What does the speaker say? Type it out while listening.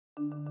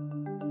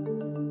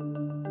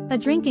A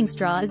drinking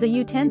straw is a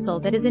utensil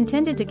that is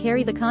intended to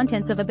carry the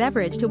contents of a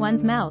beverage to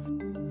one's mouth.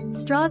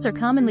 Straws are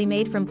commonly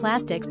made from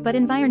plastics, but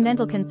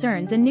environmental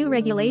concerns and new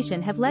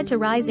regulation have led to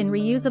rise in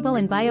reusable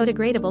and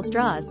biodegradable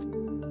straws.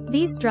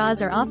 These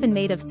straws are often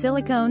made of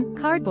silicone,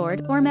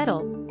 cardboard, or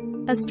metal.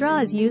 A straw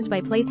is used by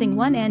placing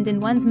one end in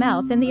one's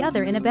mouth and the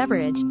other in a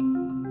beverage.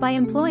 By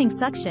employing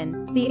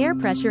suction, the air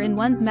pressure in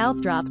one's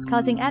mouth drops,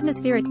 causing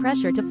atmospheric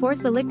pressure to force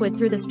the liquid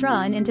through the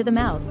straw and into the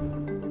mouth.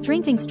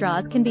 Drinking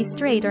straws can be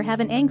straight or have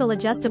an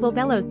angle-adjustable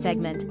bellows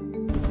segment.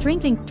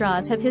 Drinking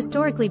straws have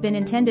historically been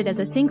intended as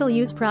a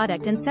single-use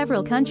product, and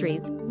several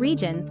countries,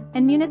 regions,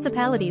 and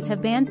municipalities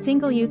have banned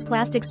single-use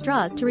plastic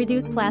straws to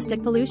reduce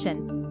plastic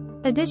pollution.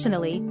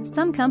 Additionally,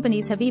 some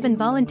companies have even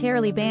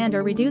voluntarily banned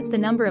or reduced the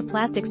number of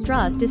plastic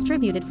straws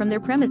distributed from their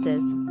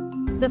premises.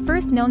 The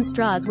first known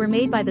straws were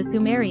made by the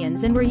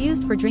Sumerians and were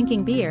used for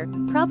drinking beer,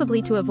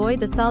 probably to avoid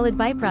the solid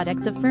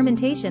byproducts of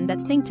fermentation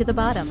that sink to the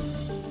bottom.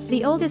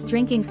 The oldest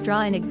drinking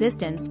straw in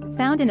existence,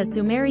 found in a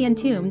Sumerian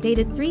tomb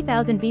dated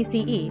 3000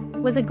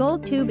 BCE, was a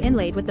gold tube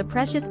inlaid with the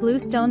precious blue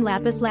stone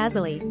lapis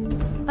lazuli.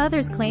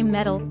 Others claim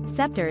metal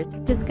scepters,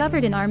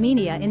 discovered in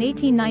Armenia in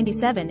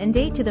 1897 and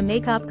date to the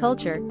Maykop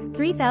culture,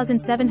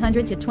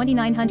 3700 to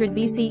 2900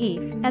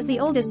 BCE, as the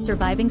oldest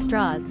surviving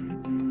straws.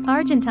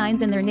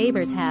 Argentines and their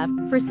neighbors have,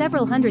 for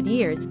several hundred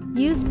years,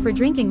 used, for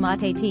drinking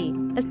mate tea,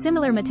 a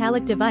similar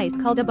metallic device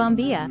called a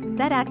bombilla,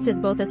 that acts as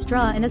both a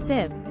straw and a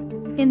sieve.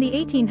 In the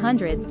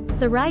 1800s,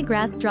 the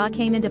ryegrass straw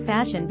came into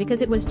fashion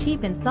because it was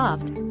cheap and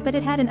soft, but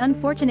it had an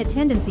unfortunate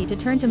tendency to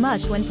turn to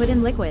mush when put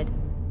in liquid.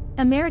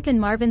 American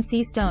Marvin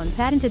C. Stone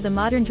patented the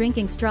modern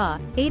drinking straw,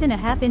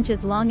 8.5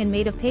 inches long and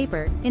made of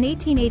paper, in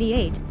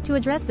 1888, to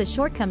address the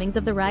shortcomings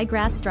of the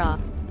ryegrass straw.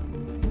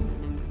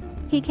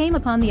 He came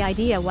upon the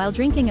idea while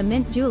drinking a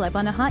mint julep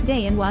on a hot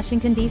day in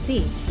Washington,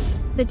 D.C.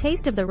 The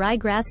taste of the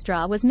ryegrass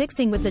straw was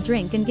mixing with the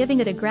drink and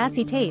giving it a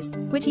grassy taste,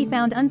 which he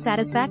found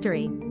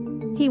unsatisfactory.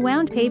 He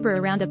wound paper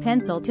around a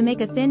pencil to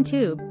make a thin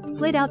tube,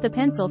 slid out the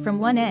pencil from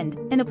one end,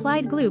 and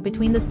applied glue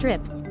between the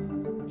strips.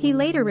 He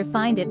later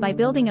refined it by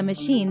building a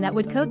machine that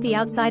would coat the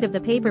outside of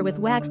the paper with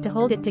wax to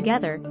hold it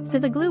together, so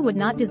the glue would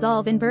not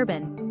dissolve in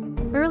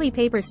bourbon. Early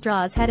paper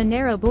straws had a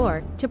narrow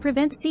bore, to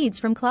prevent seeds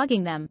from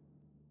clogging them.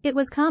 It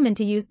was common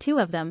to use 2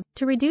 of them,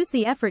 to reduce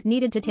the effort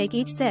needed to take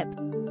each sip.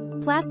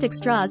 Plastic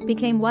straws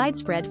became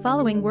widespread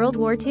following World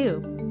War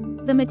II.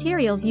 The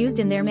materials used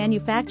in their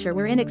manufacture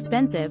were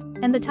inexpensive,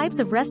 and the types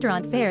of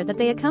restaurant fare that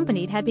they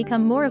accompanied had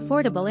become more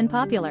affordable and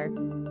popular.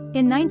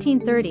 In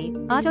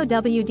 1930, Otto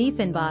W.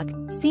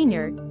 Diefenbach,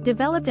 Sr.,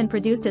 developed and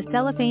produced a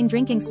cellophane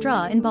drinking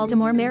straw in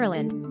Baltimore,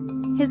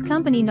 Maryland. His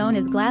company, known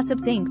as Glass of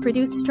Zinc,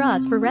 produced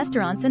straws for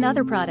restaurants and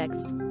other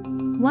products.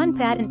 One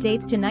patent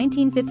dates to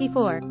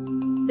 1954.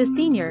 The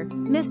senior,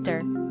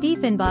 Mr.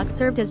 Diefenbach,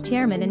 served as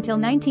chairman until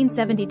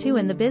 1972,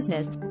 and the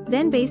business,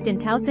 then based in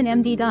Towson,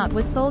 MD.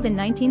 Was sold in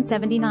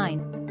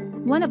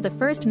 1979. One of the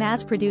first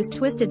mass-produced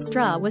twisted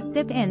straw was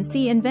Sip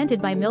NC,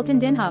 invented by Milton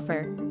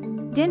Dinhofer.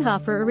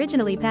 Dinhofer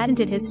originally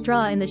patented his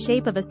straw in the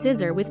shape of a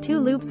scissor with 2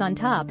 loops on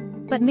top,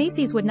 but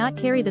Macy's would not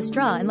carry the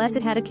straw unless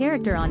it had a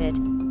character on it.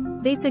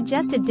 They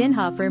suggested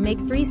Dinhofer make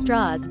 3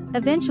 straws,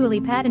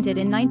 eventually patented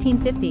in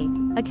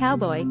 1950, a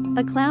cowboy,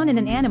 a clown, and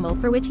an animal,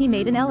 for which he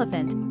made an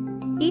elephant.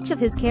 Each of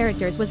his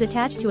characters was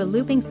attached to a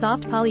looping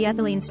soft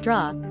polyethylene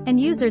straw, and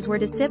users were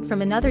to sip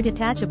from another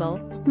detachable,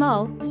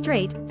 small,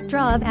 straight,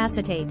 straw of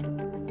acetate.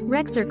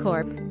 Rexer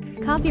Corp.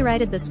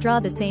 copyrighted the straw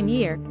the same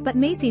year, but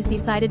Macy's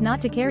decided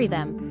not to carry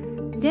them.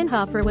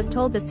 Dinhofer was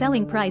told the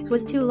selling price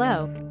was too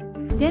low.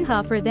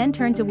 Dinhofer then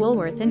turned to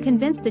Woolworth and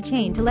convinced the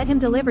chain to let him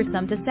deliver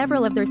some to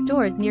several of their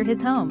stores near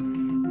his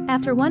home.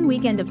 After one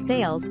weekend of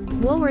sales,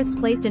 Woolworths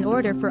placed an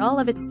order for all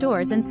of its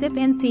stores, and Sip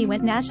NC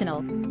went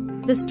national.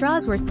 The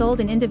straws were sold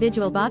in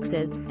individual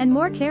boxes, and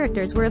more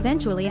characters were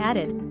eventually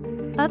added.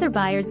 Other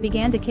buyers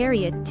began to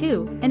carry it,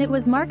 too, and it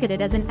was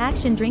marketed as an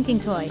action drinking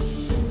toy.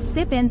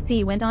 Sip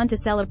NC went on to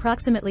sell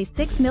approximately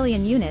 6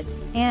 million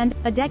units, and,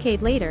 a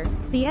decade later,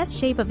 the S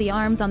shape of the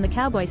arms on the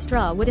cowboy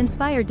straw would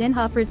inspire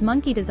Dinhofer's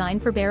monkey design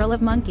for Barrel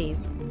of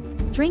Monkeys.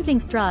 Drinking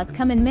straws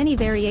come in many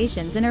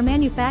variations and are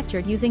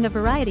manufactured using a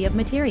variety of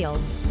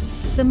materials.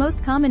 The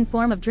most common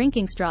form of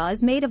drinking straw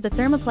is made of the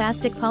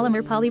thermoplastic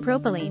polymer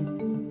polypropylene.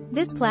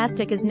 This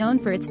plastic is known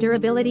for its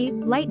durability,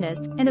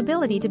 lightness, and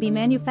ability to be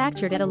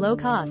manufactured at a low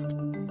cost.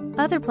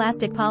 Other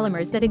plastic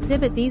polymers that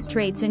exhibit these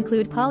traits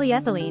include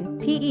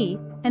polyethylene, PE,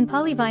 and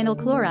polyvinyl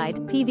chloride,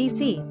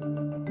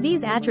 PVC.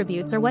 These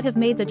attributes are what have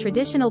made the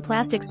traditional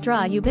plastic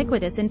straw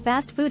ubiquitous in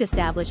fast food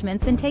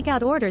establishments and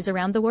takeout orders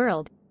around the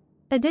world.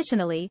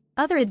 Additionally,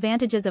 other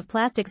advantages of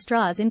plastic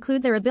straws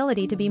include their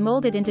ability to be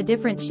molded into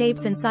different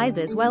shapes and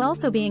sizes while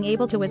also being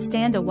able to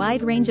withstand a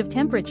wide range of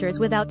temperatures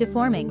without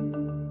deforming.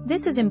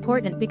 This is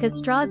important because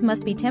straws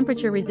must be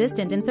temperature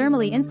resistant and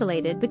thermally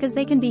insulated because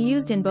they can be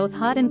used in both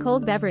hot and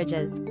cold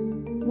beverages.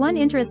 One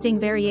interesting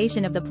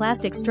variation of the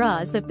plastic straw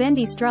is the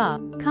bendy straw,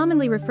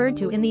 commonly referred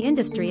to in the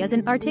industry as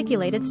an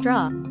articulated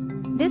straw.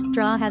 This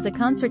straw has a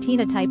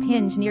concertina-type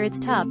hinge near its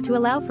top to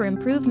allow for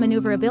improved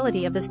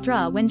maneuverability of the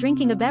straw when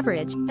drinking a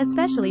beverage,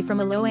 especially from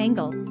a low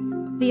angle.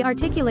 The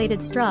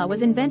articulated straw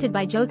was invented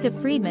by Joseph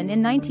Friedman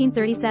in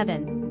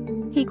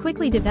 1937. He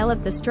quickly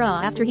developed the straw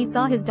after he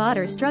saw his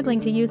daughter struggling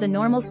to use a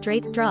normal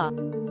straight straw.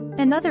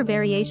 Another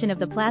variation of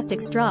the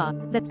plastic straw,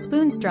 the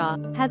spoon straw,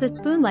 has a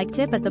spoon-like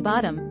tip at the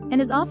bottom,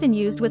 and is often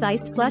used with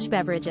iced slush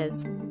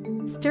beverages.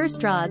 Stir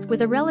straws,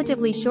 with a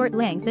relatively short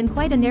length and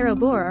quite a narrow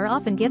bore, are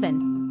often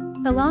given.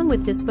 Along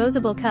with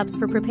disposable cups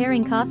for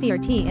preparing coffee or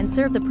tea, and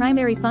serve the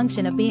primary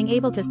function of being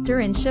able to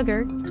stir in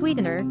sugar,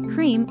 sweetener,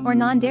 cream, or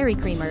non-dairy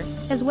creamer,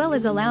 as well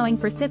as allowing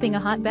for sipping a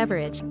hot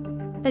beverage.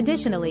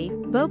 Additionally,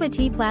 boba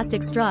tea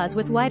plastic straws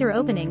with wider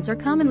openings are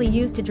commonly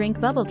used to drink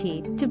bubble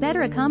tea, to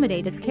better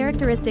accommodate its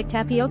characteristic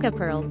tapioca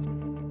pearls.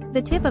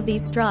 The tip of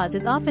these straws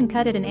is often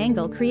cut at an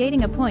angle,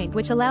 creating a point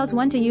which allows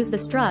one to use the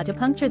straw to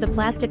puncture the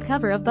plastic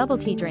cover of bubble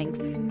tea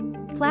drinks.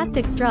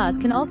 Plastic straws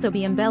can also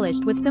be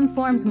embellished with some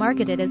forms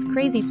marketed as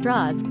crazy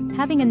straws,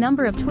 having a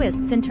number of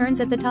twists and turns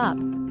at the top.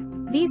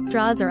 These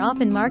straws are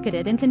often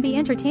marketed and can be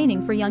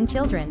entertaining for young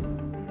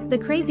children. The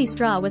crazy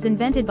straw was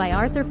invented by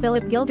Arthur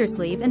Philip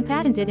Gildersleeve and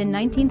patented in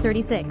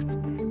 1936.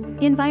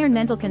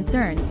 Environmental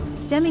concerns,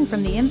 stemming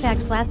from the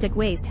impact plastic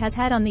waste has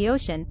had on the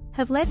ocean,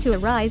 have led to a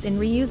rise in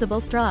reusable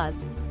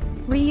straws.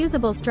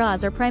 Reusable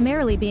straws are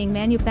primarily being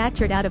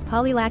manufactured out of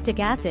polylactic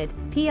acid,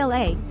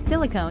 PLA,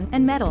 silicone,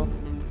 and metal.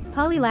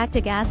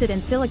 Polylactic acid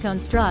and silicone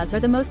straws are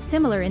the most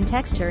similar in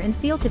texture and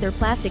feel to their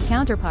plastic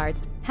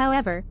counterparts,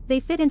 however, they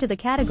fit into the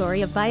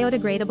category of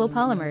biodegradable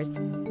polymers.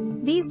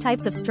 These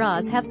types of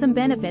straws have some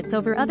benefits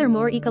over other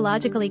more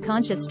ecologically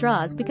conscious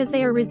straws because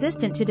they are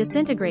resistant to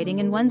disintegrating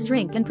in one's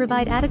drink and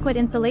provide adequate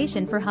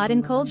insulation for hot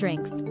and cold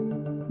drinks.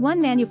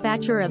 One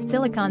manufacturer of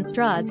silicone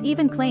straws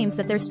even claims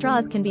that their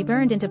straws can be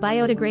burned into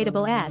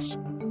biodegradable ash.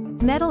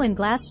 Metal and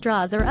glass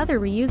straws are other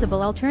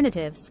reusable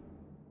alternatives.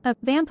 A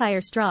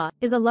vampire straw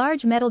is a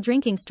large metal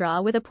drinking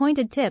straw with a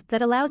pointed tip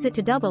that allows it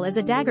to double as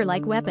a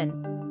dagger-like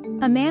weapon.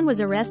 A man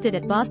was arrested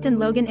at Boston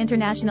Logan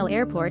International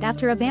Airport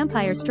after a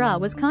vampire straw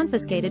was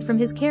confiscated from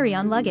his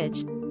carry-on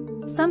luggage.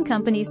 Some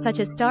companies such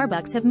as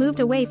Starbucks have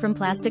moved away from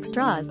plastic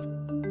straws.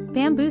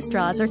 Bamboo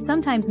straws are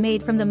sometimes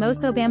made from the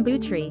moso bamboo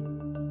tree.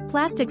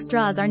 Plastic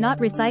straws are not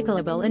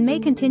recyclable and may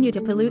continue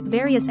to pollute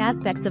various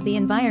aspects of the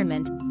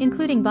environment,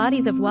 including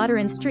bodies of water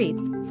and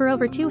streets, for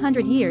over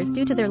 200 years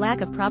due to their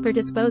lack of proper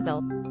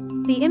disposal.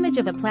 The image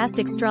of a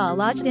plastic straw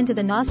lodged into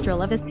the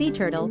nostril of a sea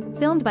turtle,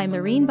 filmed by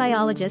marine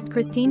biologist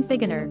Christine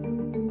Figener,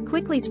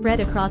 quickly spread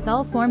across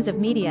all forms of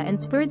media and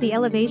spurred the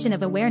elevation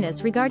of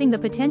awareness regarding the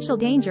potential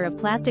danger of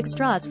plastic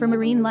straws for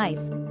marine life.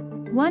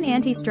 One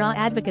anti-straw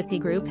advocacy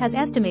group has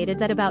estimated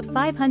that about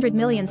 500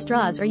 million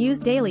straws are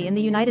used daily in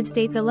the United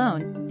States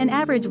alone, an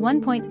average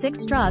 1.6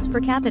 straws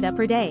per capita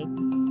per day.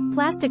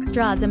 Plastic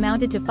straws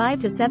amounted to 5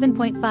 to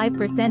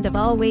 7.5% of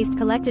all waste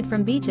collected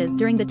from beaches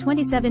during the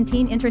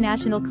 2017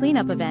 International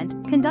Cleanup event,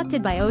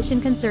 conducted by Ocean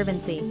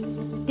Conservancy.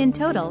 In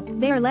total,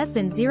 they are less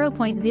than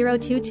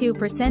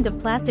 0.022% of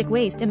plastic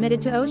waste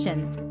emitted to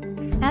oceans.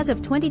 As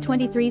of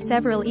 2023,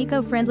 several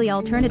eco-friendly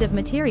alternative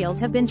materials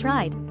have been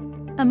tried.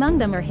 Among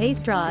them are hay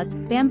straws,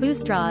 bamboo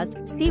straws,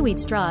 seaweed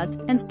straws,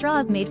 and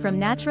straws made from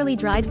naturally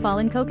dried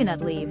fallen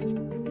coconut leaves.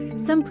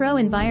 Some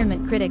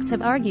pro-environment critics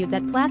have argued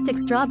that plastic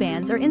straw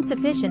bans are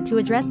insufficient to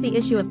address the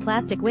issue of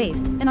plastic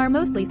waste, and are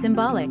mostly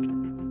symbolic.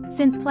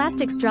 Since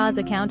plastic straws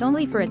account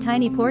only for a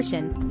tiny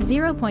portion,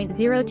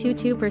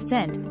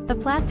 0.022%, of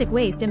plastic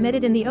waste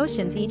emitted in the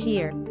oceans each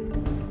year.